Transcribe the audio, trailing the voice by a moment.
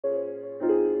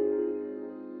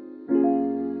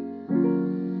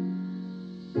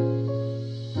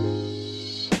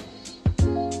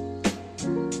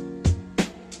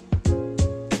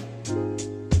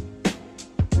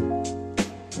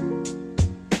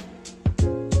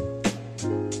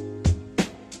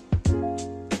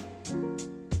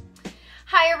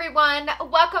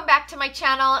everyone, welcome back to my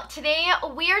channel. Today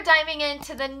we are diving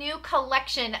into the new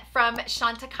collection from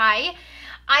Chantecaille.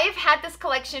 I have had this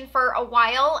collection for a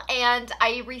while and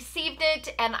I received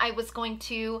it and I was going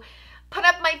to put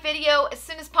up my video as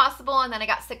soon as possible, and then I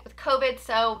got sick with COVID,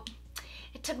 so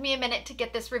it took me a minute to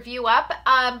get this review up.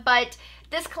 But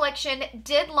this collection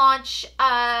did launch,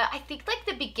 I think like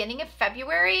the beginning of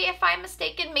February, if I'm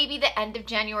mistaken, maybe the end of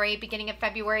January, beginning of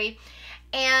February.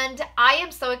 And I am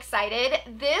so excited.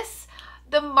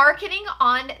 The marketing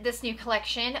on this new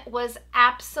collection was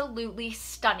absolutely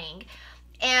stunning.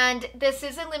 And this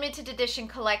is a limited edition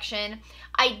collection.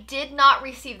 I did not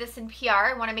receive this in PR.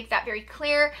 I want to make that very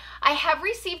clear. I have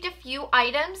received a few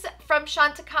items from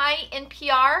Chantecaille in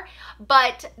PR,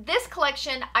 but this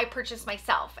collection I purchased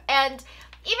myself. And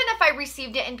even if I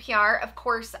received it in PR, of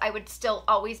course, I would still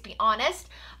always be honest,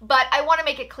 but I want to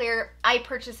make it clear I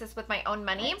purchased this with my own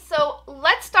money. So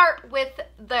let's start with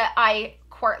the eye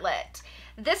quartlet.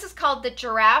 This is called the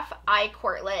Giraffe Eye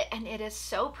Quartlet, and it is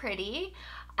so pretty.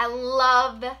 I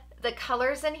love the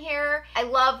colors in here. I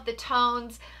love the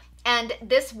tones, and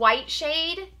this white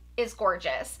shade is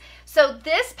gorgeous. So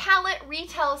this palette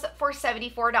retails for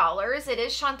 $74. It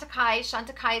is Chantecaille.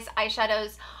 Chantecaille's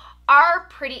eyeshadows are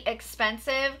pretty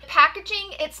expensive.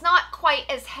 Packaging, it's not quite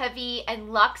as heavy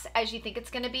and luxe as you think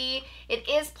it's going to be. It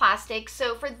is plastic.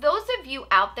 So for those of you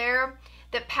out there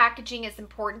that packaging is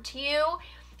important to you,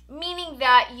 meaning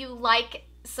that you like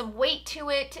some weight to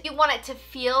it, you want it to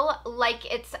feel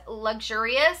like it's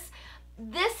luxurious,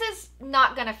 this is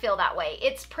not going to feel that way.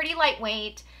 It's pretty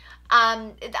lightweight.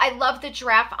 I love the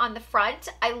giraffe on the front.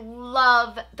 I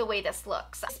love the way this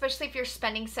looks, especially if you're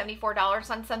spending $74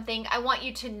 on something. I want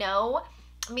you to know,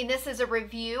 I mean, this is a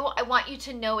review. I want you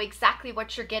to know exactly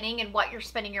what you're getting and what you're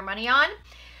spending your money on.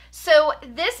 So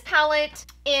this palette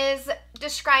is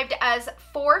described as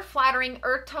 4 flattering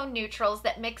earth tone neutrals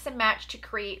that mix and match to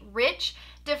create rich,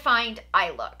 defined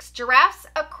eye looks. Giraffes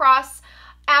across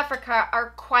Africa are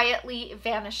quietly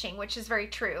vanishing, which is very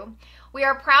true. We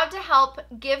are proud to help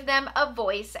give them a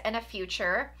voice and a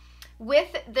future with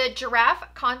the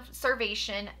Giraffe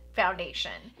Conservation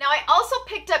Foundation. Now, I also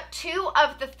picked up 2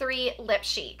 of the 3 lip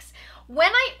cheeks.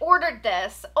 When I ordered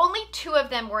this, only 2 of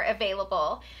them were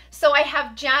available. So I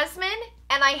have Jasmine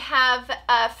and I have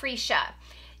Freesia.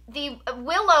 The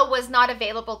Willow was not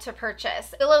available to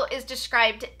purchase. Willow is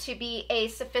described to be a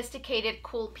sophisticated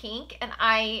cool pink, and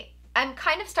I'm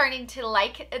kind of starting to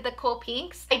like the cool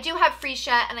pinks. I do have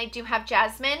Freesia and I do have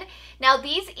Jasmine. Now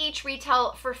these each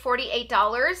retail for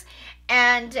 $48,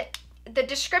 and the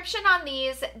description on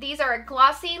these are a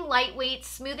glossy, lightweight,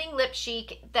 smoothing lip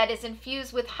cheek that is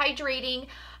infused with hydrating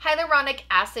hyaluronic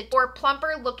acid for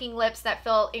plumper looking lips that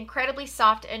feel incredibly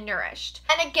soft and nourished.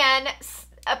 And again,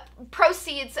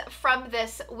 proceeds from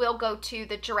this will go to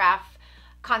the Giraffe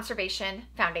Conservation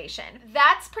Foundation.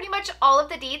 That's pretty much all of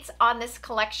the deets on this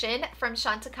collection from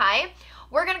Chantecaille.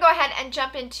 We're gonna go ahead and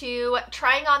jump into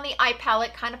trying on the eye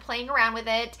palette, kind of playing around with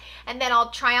it, and then I'll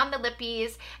try on the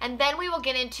lippies, and then we will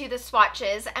get into the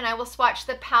swatches, and I will swatch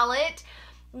the palette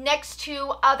next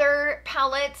to other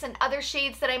palettes and other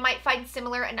shades that I might find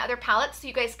similar in other palettes, so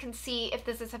you guys can see if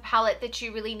this is a palette that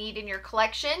you really need in your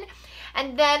collection.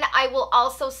 And then I will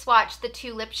also swatch the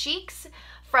 2 lip cheeks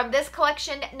from this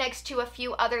collection next to a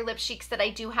few other lip cheeks that I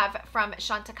do have from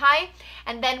Chantecaille,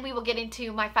 and then we will get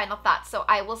into my final thoughts. So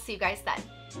I will see you guys then.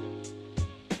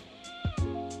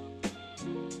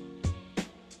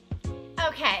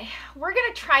 Okay, we're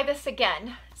gonna try this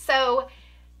again. So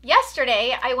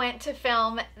yesterday I went to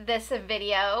film this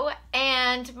video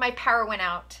and my power went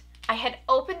out. I had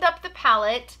opened up the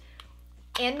palette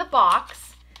in the box.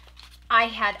 I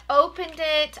had opened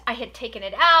it, I had taken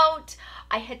it out,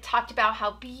 I had talked about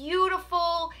how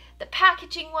beautiful the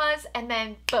packaging was, and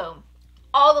then boom,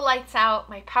 all the lights out,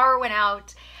 my power went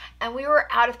out, and we were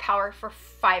out of power for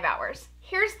 5 hours.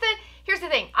 Here's the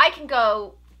thing, I can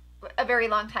go a very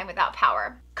long time without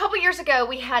power. A couple years ago,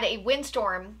 we had a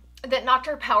windstorm that knocked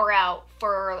our power out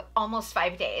for almost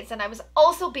 5 days, and I was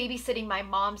also babysitting my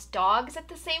mom's dogs at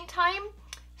the same time.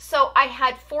 So I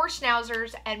had 4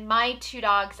 schnauzers and my 2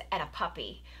 dogs and a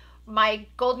puppy. My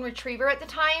golden retriever at the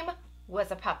time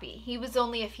was a puppy. He was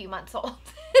only a few months old.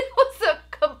 It was a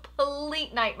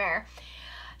complete nightmare.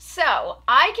 So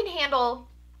I can handle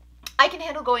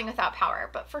going without power,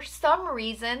 but for some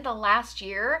reason the last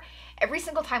year, every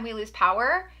single time we lose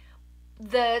power,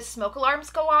 the smoke alarms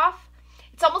go off.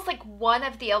 It's almost like one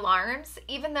of the alarms,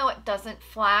 even though it doesn't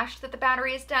flash that the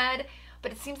battery is dead,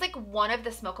 but it seems like one of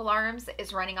the smoke alarms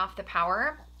is running off the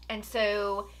power. And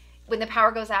so when the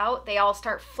power goes out, they all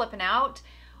start flipping out.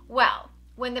 Well,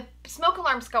 when the smoke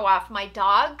alarms go off, my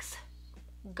dogs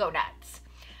go nuts.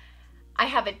 I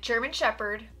have a German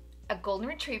Shepherd, a Golden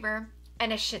Retriever,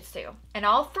 and a Shih Tzu. And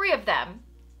all three of them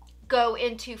go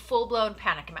into full-blown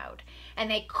panic mode. And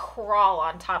they crawl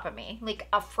on top of me, like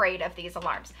afraid of these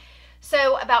alarms.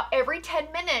 So about every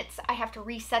 10 minutes, I have to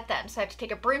reset them. So I have to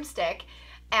take a broomstick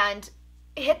and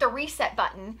hit the reset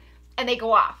button, and they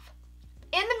go off.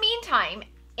 In the meantime,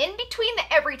 in between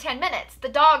the every 10 minutes, the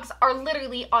dogs are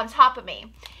literally on top of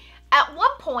me. At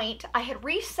one point, I had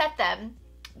reset them,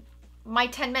 my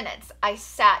 10 minutes. I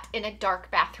sat in a dark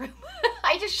bathroom.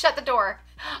 I just shut the door.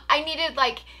 I needed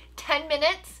like 10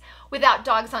 minutes without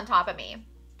dogs on top of me.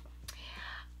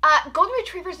 Golden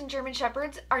Retrievers and German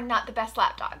Shepherds are not the best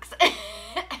lap dogs.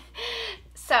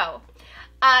 So,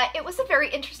 it was a very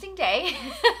interesting day.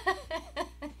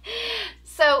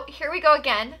 So, here we go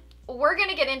again. We're going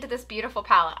to get into this beautiful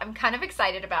palette. I'm kind of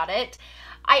excited about it.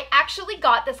 I actually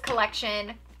got this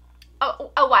collection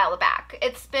a while back.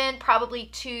 It's been probably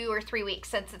 2 or 3 weeks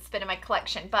since it's been in my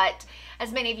collection, but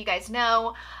as many of you guys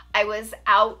know, I was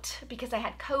out because I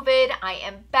had COVID. I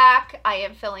am back. I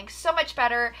am feeling so much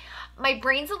better. My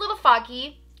brain's a little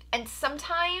foggy, and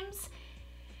sometimes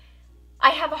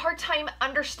I have a hard time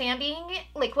understanding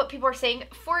like what people are saying.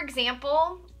 For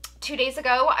example, 2 days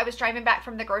ago, I was driving back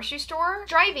from the grocery store,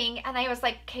 and I was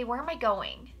like, okay, where am I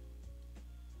going?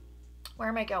 Where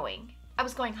am I going? I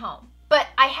was going home. But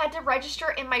I had to register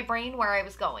in my brain where I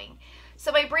was going.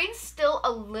 So my brain's still a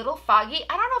little foggy.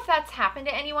 I don't know if that's happened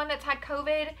to anyone that's had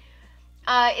COVID.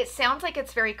 It sounds like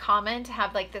it's very common to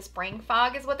have like this brain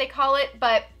fog is what they call it,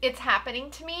 but it's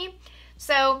happening to me.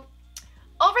 So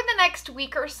over the next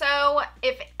week or so,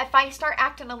 if I start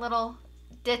acting a little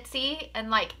ditzy and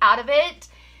like out of it,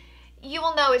 you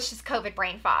will know it's just COVID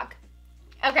brain fog.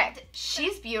 Okay,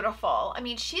 she's beautiful. I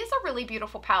mean, she is a really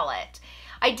beautiful palette.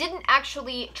 I didn't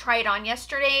actually try it on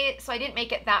yesterday, so I didn't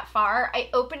make it that far.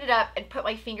 I opened it up and put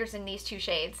my fingers in these 2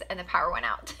 shades, and the power went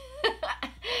out.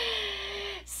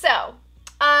 So,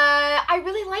 I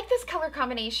really like this color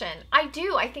combination. I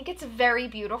do. I think it's very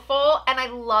beautiful, and I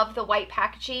love the white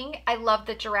packaging. I love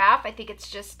the giraffe. I think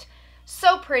it's just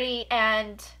so pretty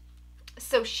and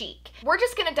so chic. We're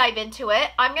just going to dive into it.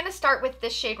 I'm going to start with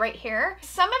this shade right here.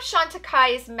 Some of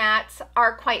Chantecaille's mattes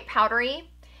are quite powdery.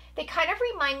 They kind of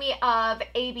remind me of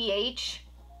ABH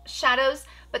shadows,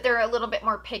 but they're a little bit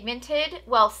more pigmented.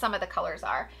 Well, some of the colors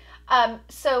are.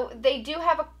 So they do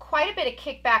have quite a bit of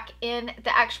kickback in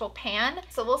the actual pan.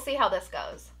 So we'll see how this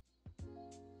goes.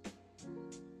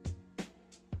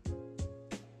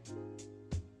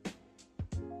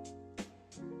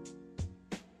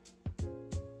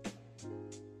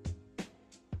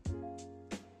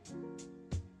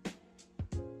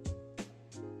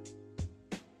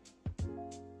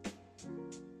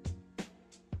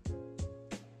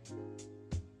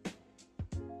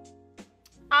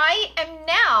 I am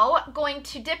now going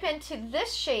to dip into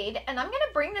this shade, and I'm going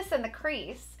to bring this in the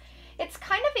crease. It's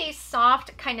kind of a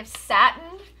soft, kind of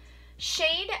satin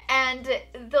shade, and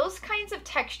those kinds of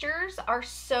textures are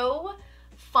so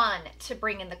fun to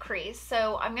bring in the crease.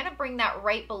 So I'm going to bring that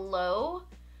right below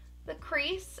the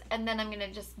crease, and then I'm going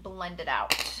to just blend it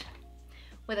out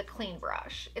with a clean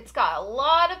brush. It's got a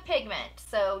lot of pigment,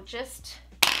 so just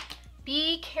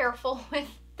be careful with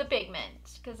the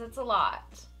pigment because it's a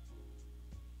lot.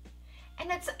 And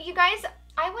it's, you guys,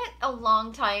 I went a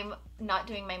long time not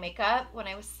doing my makeup when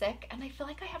I was sick, and I feel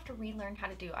like I have to relearn how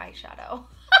to do eyeshadow.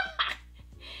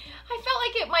 I felt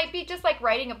like it might be just like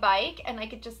riding a bike and I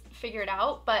could just figure it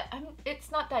out, but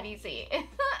it's not that easy.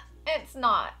 It's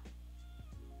not.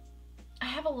 I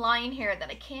have a line here that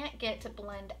I can't get to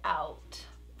blend out.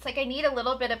 It's like I need a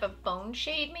little bit of a bone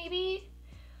shade maybe,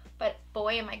 but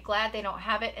boy, am I glad they don't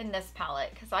have it in this palette,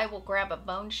 because I will grab a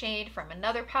bone shade from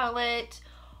another palette.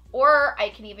 Or I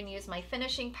can even use my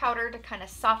finishing powder to kind of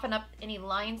soften up any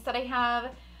lines that I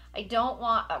have. I don't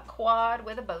want a quad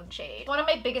with a bone shade. One of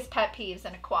my biggest pet peeves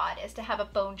in a quad is to have a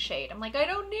bone shade. I'm like, I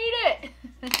don't need it.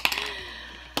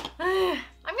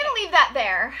 I'm gonna leave that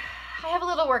there. I have a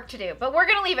little work to do, but we're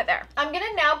gonna leave it there. I'm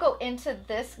gonna now go into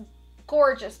this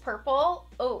gorgeous purple.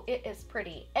 Oh, it is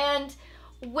pretty. And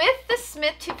with the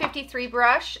Smith 253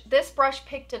 brush, this brush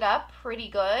picked it up pretty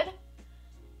good.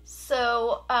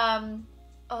 So,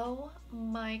 oh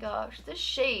my gosh, this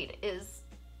shade is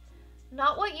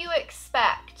not what you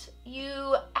expect.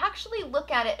 You actually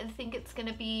look at it and think it's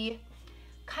gonna be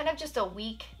kind of just a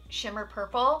weak shimmer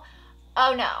purple.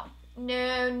 Oh no,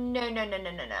 no, no, no, no,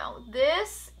 no, no, no.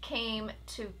 This came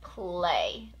to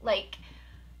play. Like,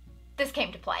 this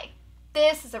came to play.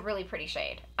 This is a really pretty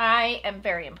shade. I am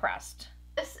very impressed.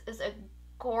 This is a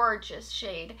gorgeous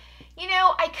shade. You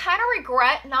know, I kind of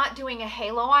regret not doing a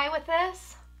halo eye with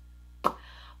this,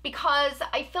 because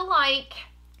I feel like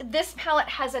this palette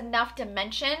has enough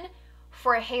dimension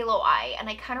for a halo eye, and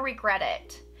I kind of regret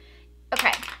it.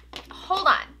 Okay, hold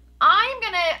on. I'm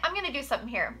gonna do something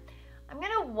here. I'm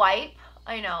gonna wipe.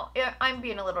 I know I'm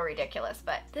being a little ridiculous,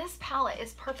 but this palette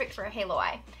is perfect for a halo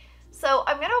eye. So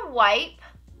I'm gonna wipe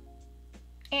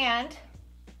and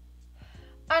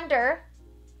under,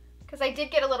 because I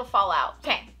did get a little fallout.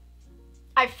 Okay,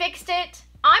 I fixed it.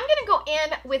 I'm gonna go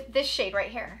in with this shade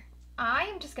right here.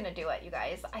 I'm just gonna do it, you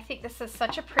guys. I think this is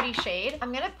such a pretty shade.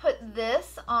 I'm gonna put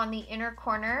this on the inner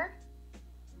corner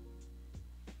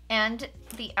and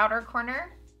the outer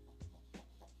corner.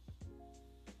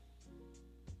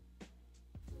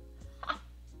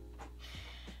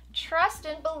 Trust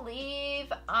and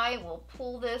believe I will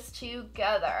pull this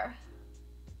together.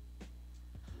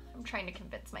 I'm trying to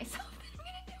convince myself that I'm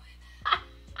gonna do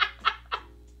it.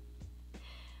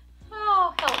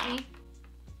 Oh, help me.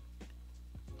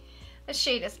 The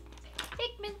shade is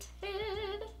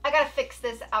pigmented. I gotta fix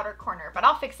this outer corner, but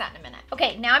I'll fix that in a minute.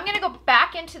 Okay, now I'm gonna go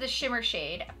back into the shimmer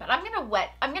shade, but I'm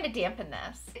gonna dampen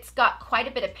this. It's got quite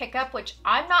a bit of pickup, which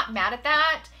I'm not mad at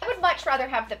that. I would much rather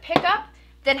have the pickup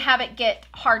than have it get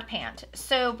hard panned.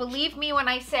 So believe me when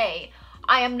I say,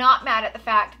 I am not mad at the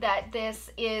fact that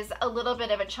this is a little bit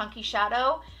of a chunky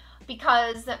shadow,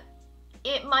 because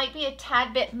it might be a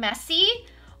tad bit messy,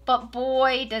 but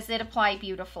boy, does it apply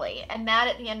beautifully. And that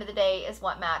at the end of the day is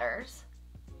what matters.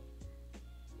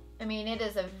 I mean, it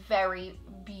is a very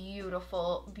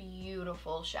beautiful,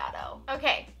 beautiful shadow.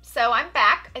 Okay, so I'm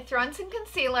back. I threw on some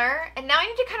concealer, and now I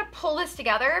need to kind of pull this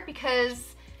together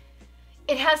because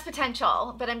it has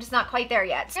potential, but I'm just not quite there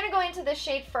yet. So I'm gonna go into this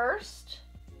shade first,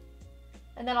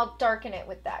 and then I'll darken it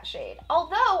with that shade.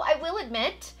 Although, I will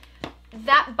admit,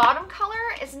 that bottom color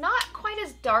is not quite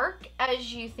as dark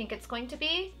as you think it's going to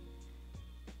be.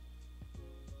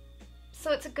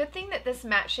 So it's a good thing that this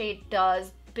matte shade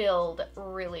does build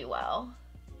really well.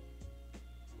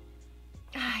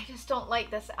 I just don't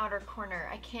like this outer corner.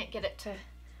 I can't get it to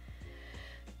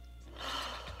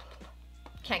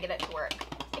work.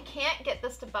 I can't get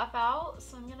this to buff out,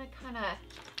 so I'm gonna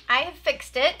I have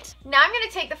fixed it. Now I'm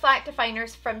gonna take the flat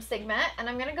definers from Sigma, and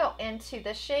I'm gonna go into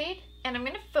this shade, and I'm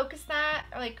gonna focus that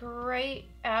like right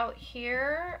out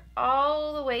here,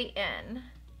 all the way in,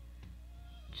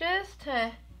 just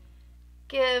to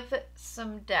give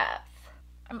some depth.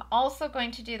 I'm also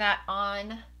going to do that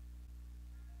on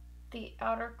the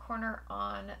outer corner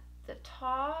on the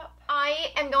top.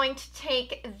 I am going to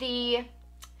take the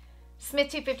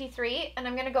Smith 253, and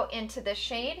I'm gonna go into this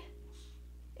shade.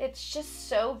 It's just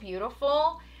so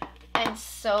beautiful and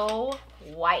so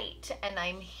white, and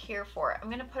I'm here for it. I'm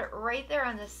gonna put it right there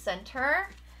on the center,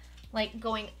 like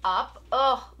going up.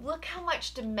 Oh, look how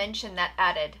much dimension that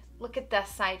added. Look at this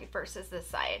side versus this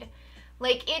side.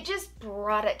 Like, it just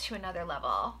brought it to another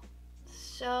level.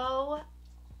 So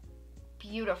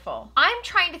beautiful. I'm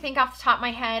trying to think off the top of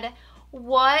my head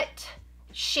what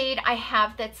shade I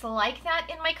have that's like that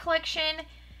in my collection,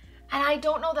 and I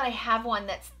don't know that I have one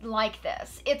that's like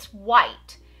this. It's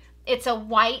white. It's a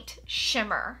white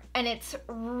shimmer, and it's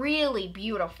really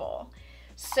beautiful.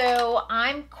 So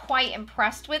I'm quite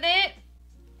impressed with it.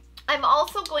 I'm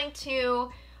also going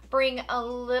to bring a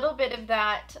little bit of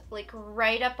that like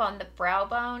right up on the brow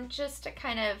bone, just to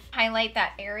kind of highlight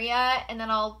that area, and then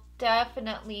I'll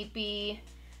definitely be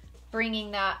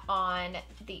bringing that on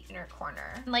the inner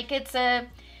corner. Like, it's a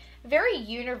very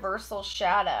universal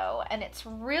shadow, and it's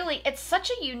such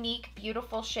a unique,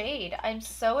 beautiful shade. I'm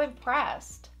so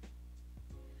impressed.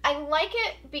 I like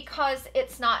it because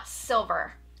it's not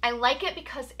silver. I like it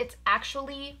because it's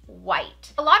actually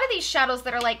white. A lot of these shadows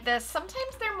that are like this,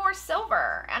 sometimes they're more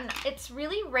silver, and it's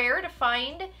really rare to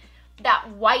find that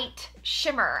white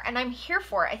shimmer, and I'm here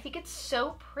for it. I think it's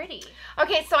so pretty.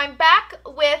 Okay, so I'm back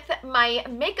with my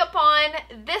makeup on.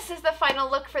 This is the final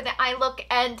look for the eye look,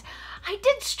 and I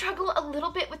did struggle a little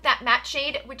bit with that matte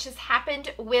shade, which has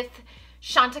happened with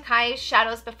Chantecaille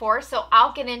shadows before, so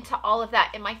I'll get into all of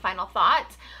that in my final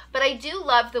thoughts. But I do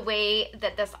love the way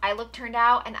that this eye look turned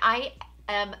out, and I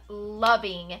am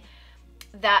loving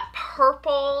that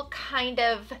purple kind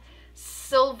of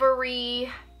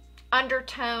silvery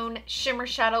undertone shimmer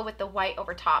shadow with the white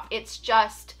over top. It's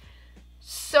just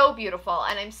so beautiful,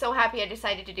 and I'm so happy I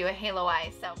decided to do a halo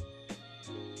eye. So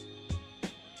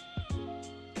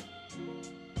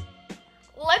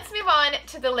let's move on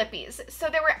to the lippies. So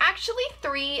there were actually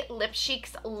 3 lip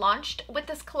cheeks launched with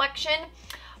this collection,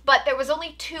 but there was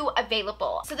only 2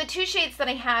 available. So the 2 shades that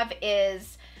I have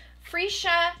is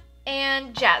Freesia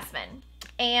and Jasmine.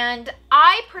 And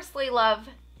I personally love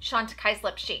Chantecaille's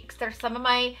lip cheeks. They're some of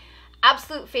my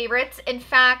absolute favorites. In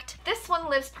fact, this one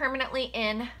lives permanently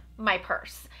in my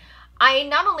purse. I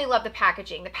not only love the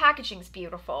packaging's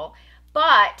beautiful,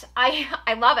 but I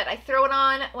love it. I throw it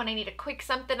on when I need a quick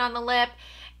something on the lip,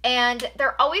 and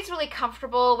they're always really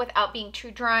comfortable without being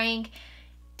too drying.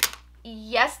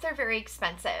 Yes, they're very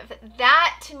expensive.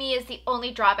 That to me is the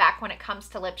only drawback when it comes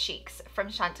to lip cheeks from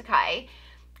Chantecaille.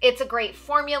 It's a great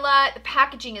formula. The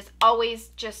packaging is always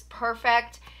just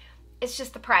perfect. It's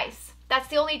just the price. That's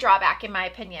the only drawback in my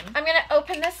opinion. I'm gonna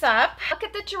open this up. Look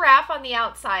at the giraffe on the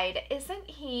outside. Isn't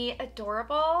he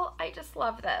adorable? I just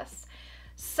love this.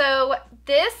 So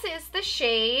this is the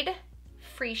shade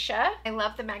Freesia. I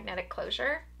love the magnetic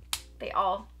closure. They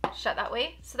all shut that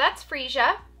way. So that's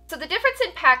Freesia. So the difference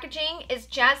in packaging is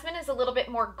Jasmine is a little bit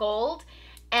more gold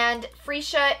and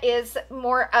Freesia is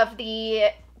more of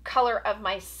the color of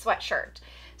my sweatshirt.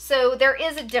 So there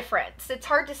is a difference. It's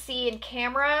hard to see in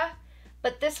camera,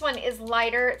 but this one is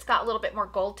lighter. It's got a little bit more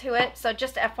gold to it. So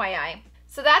just FYI.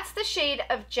 So that's the shade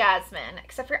of Jasmine,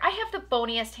 except for I have the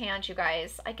boniest hands, you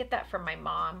guys. I get that from my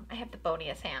mom. I have the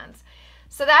boniest hands.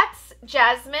 So that's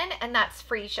Jasmine and that's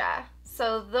Freesia.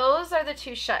 So those are the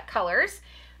two shut colors.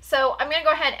 So I'm gonna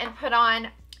go ahead and put on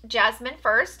Jasmine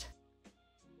first.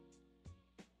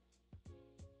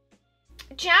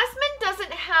 Jasmine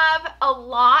doesn't have a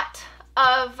lot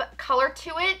of color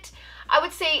to it. I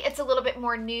would say it's a little bit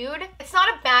more nude. It's not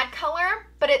a bad color,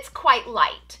 but it's quite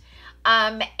light.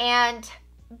 And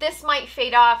this might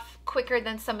fade off quicker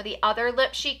than some of the other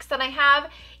lip cheeks that I have,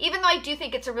 even though I do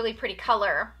think it's a really pretty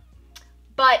color,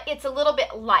 but it's a little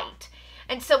bit light.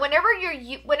 And so whenever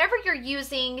you're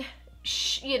using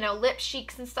you know, lip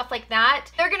cheeks and stuff like that,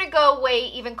 they're gonna go away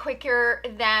even quicker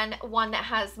than one that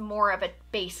has more of a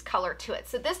base color to it.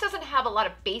 So this doesn't have a lot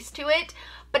of base to it,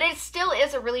 but it still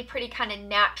is a really pretty kind of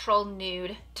natural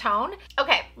nude tone.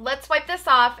 Okay, let's wipe this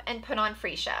off and put on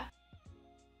Freesia.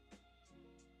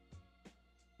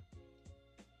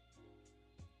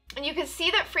 And you can see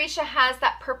that Freesia has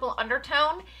that purple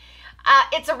undertone.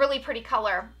 It's a really pretty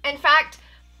color. In fact,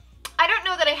 I don't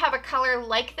know that I have a color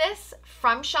like this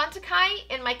from Chantecaille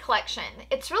in my collection.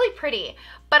 It's really pretty,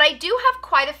 but I do have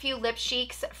quite a few lip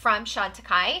cheeks from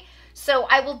Chantecaille, so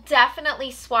I will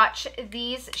definitely swatch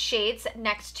these shades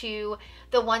next to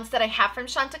the ones that I have from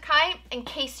Chantecaille in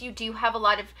case you do have a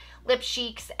lot of lip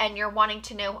cheeks and you're wanting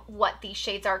to know what these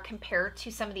shades are compared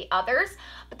to some of the others.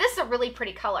 But this is a really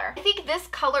pretty color. I think this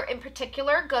color in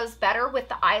particular goes better with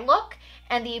the eye look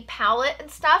and the palette and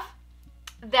stuff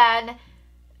than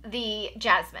the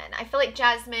Jasmine. I feel like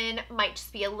Jasmine might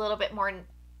just be a little bit more,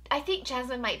 I think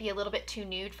Jasmine might be a little bit too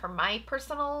nude for my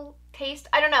personal taste.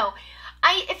 I don't know.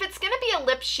 If it's gonna be a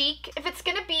lip chic, if it's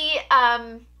gonna be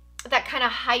that kind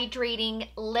of hydrating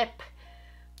lip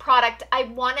product, I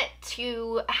want it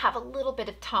to have a little bit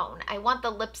of tone. I want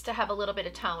the lips to have a little bit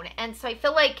of tone. And so I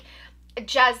feel like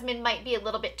Jasmine might be a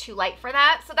little bit too light for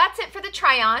that. So that's it for the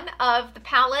try on of the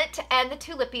palette and the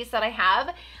two lippies that I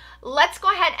have. Let's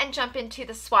go ahead and jump into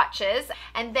the swatches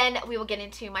and then we will get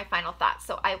into my final thoughts.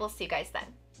 So I will see you guys then.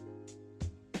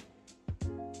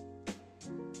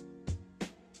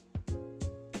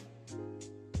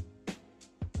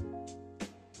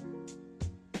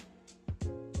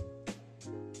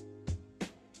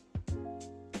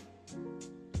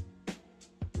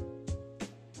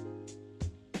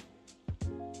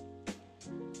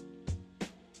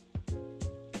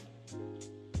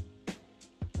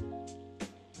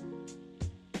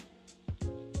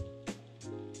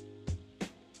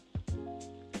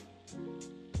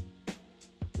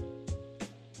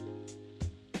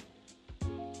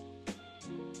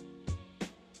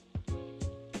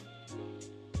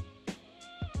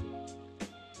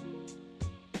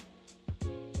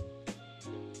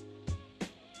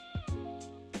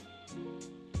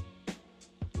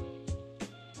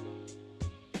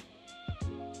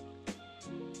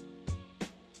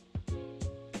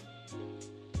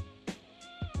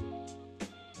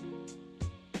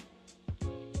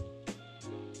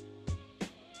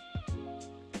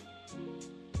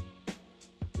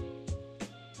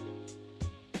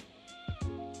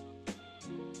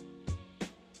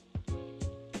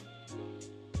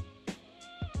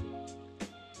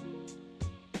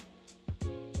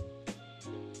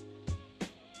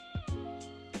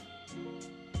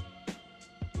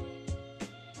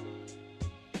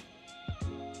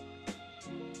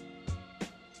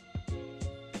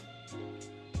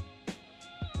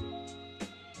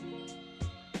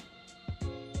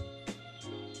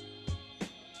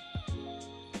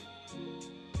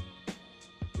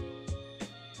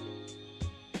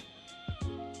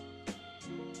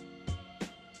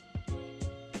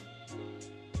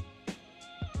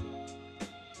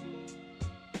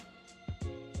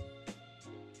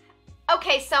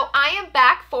 Okay, so I am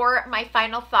back for my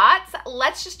final thoughts.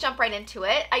 Let's just jump right into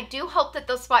it. I do hope that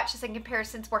those swatches and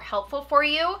comparisons were helpful for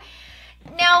you.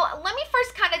 Now, let me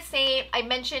first kind of say, I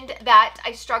mentioned that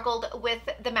I struggled with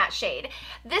the matte shade.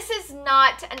 This is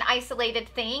not an isolated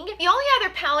thing. The only other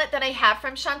palette that I have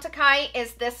from Chantecaille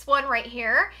is this one right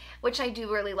here, which I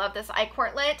do really love, this Eye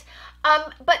Quartlet.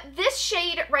 But this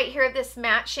shade right here, this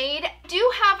matte shade,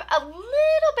 do have a little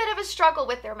bit of a struggle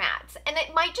with their mattes. And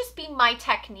it might just be my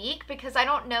technique, because I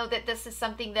don't know that this is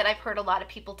something that I've heard a lot of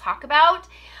people talk about.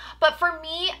 But for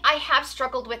me, I have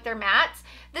struggled with their mattes.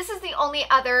 This is the only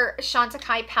other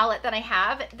Chantecaille palette that I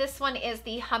have. This one is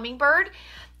the Hummingbird.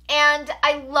 And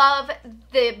I love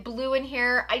the blue in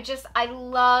here. I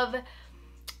love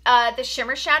the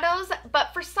shimmer shadows.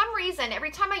 But for some reason,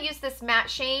 every time I use this matte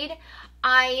shade,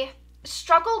 I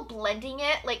struggle blending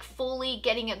it, like fully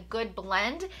getting a good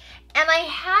blend. And I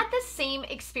had the same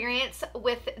experience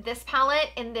with this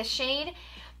palette in this shade.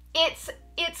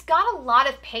 It's got a lot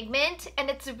of pigment and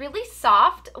it's really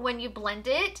soft when you blend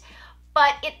it,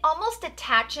 but it almost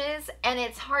attaches and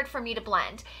it's hard for me to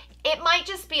blend. It might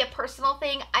just be a personal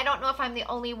thing. I don't know if I'm the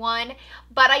only one,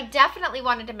 but I definitely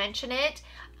wanted to mention it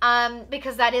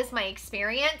because that is my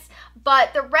experience.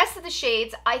 But the rest of the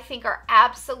shades I think are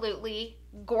absolutely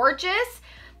gorgeous.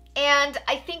 And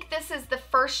I think this is the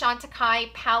first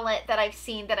Chantecaille palette that I've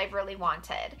seen that I've really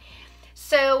wanted.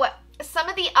 So some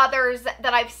of the others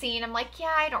that I've seen, I'm like,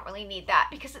 yeah, I don't really need that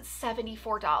because it's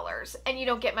 $74 and you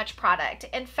don't get much product.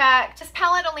 In fact, this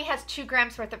palette only has 2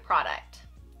 grams worth of product.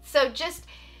 So just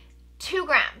 2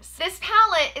 grams. This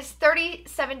palette is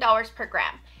 $37 per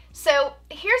gram. So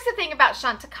here's the thing about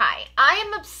Chantecaille. I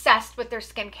am obsessed with their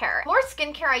skincare. The more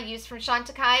skincare I use from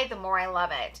Chantecaille, the more I love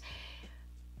it.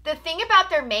 The thing about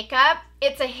their makeup,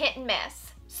 it's a hit and miss.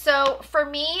 So for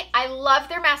me, I love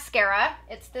their mascara.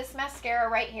 It's this mascara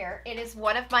right here. It is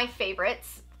one of my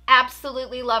favorites.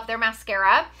 Absolutely love their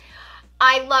mascara.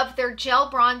 I love their gel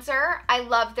bronzer. I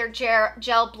love their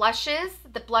gel blushes.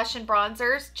 The blush and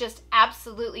bronzers, just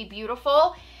absolutely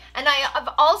beautiful. And I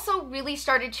have also really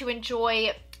started to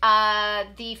enjoy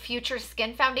the Future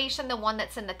Skin Foundation, the one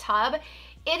that's in the tub.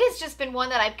 It has just been one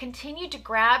that I've continued to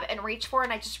grab and reach for,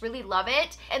 and I just really love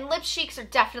it. And Lip Chics are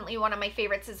definitely one of my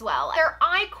favorites as well. Their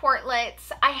eye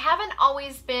quartlets, I haven't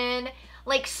always been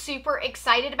like super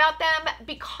excited about them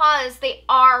because they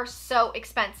are so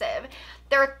expensive.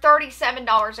 They're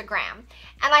 $37 a gram.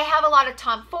 And I have a lot of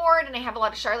Tom Ford and I have a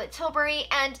lot of Charlotte Tilbury.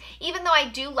 And even though I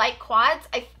do like quads,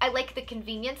 I like the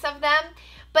convenience of them.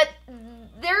 But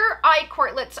their eye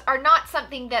quartlets are not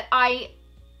something that I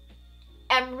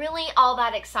am really all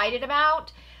that excited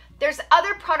about. There's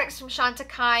other products from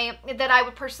Chantecaille that I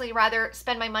would personally rather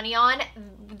spend my money on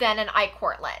than an eye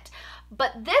quartlet.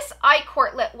 But this eye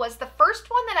quartlet was the first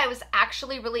one that I was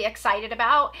actually really excited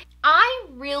about. I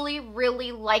really,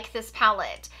 really like this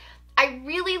palette. I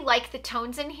really like the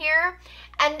tones in here.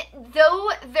 And though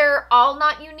they're all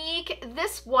not unique,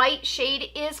 this white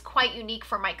shade is quite unique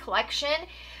for my collection.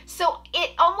 So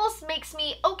it almost makes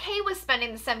me okay with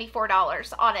spending the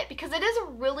 $74 on it because it is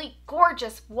a really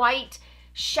gorgeous white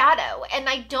shadow. And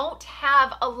I don't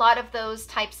have a lot of those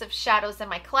types of shadows in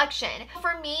my collection.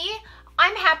 For me,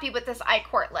 I'm happy with this eye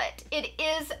quartlet. It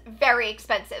is very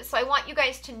expensive, so I want you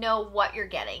guys to know what you're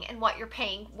getting and what you're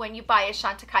paying when you buy a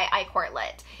Chantecaille eye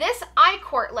quartlet. This eye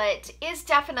quartlet is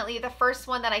definitely the first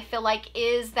one that I feel like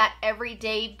is that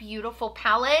everyday beautiful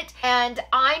palette, and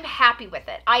I'm happy with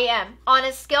it. I am. On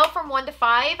a scale from 1 to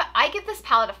 5, I give this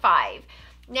palette a 5.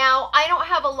 Now, I don't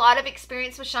have a lot of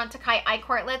experience with Chantecaille eye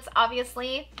quartlets,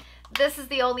 obviously. This is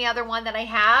the only other one that I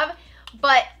have,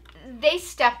 but they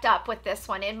stepped up with this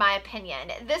one, in my opinion.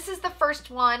 This is the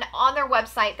first one on their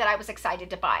website that I was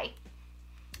excited to buy,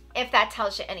 if that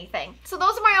tells you anything. So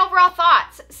those are my overall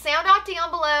thoughts. Sound out down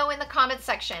below in the comments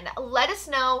section. Let us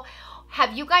know,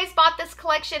 have you guys bought this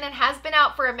collection? It has been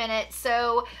out for a minute,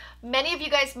 so many of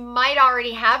you guys might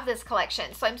already have this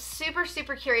collection. So I'm super,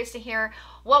 super curious to hear,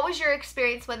 what was your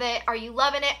experience with it? Are you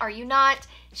loving it? Are you not?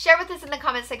 Share with us in the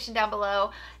comment section down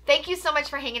below. Thank you so much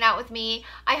for hanging out with me.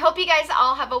 I hope you guys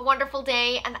all have a wonderful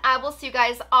day, and I will see you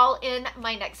guys all in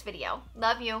my next video.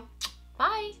 Love you.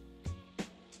 Bye.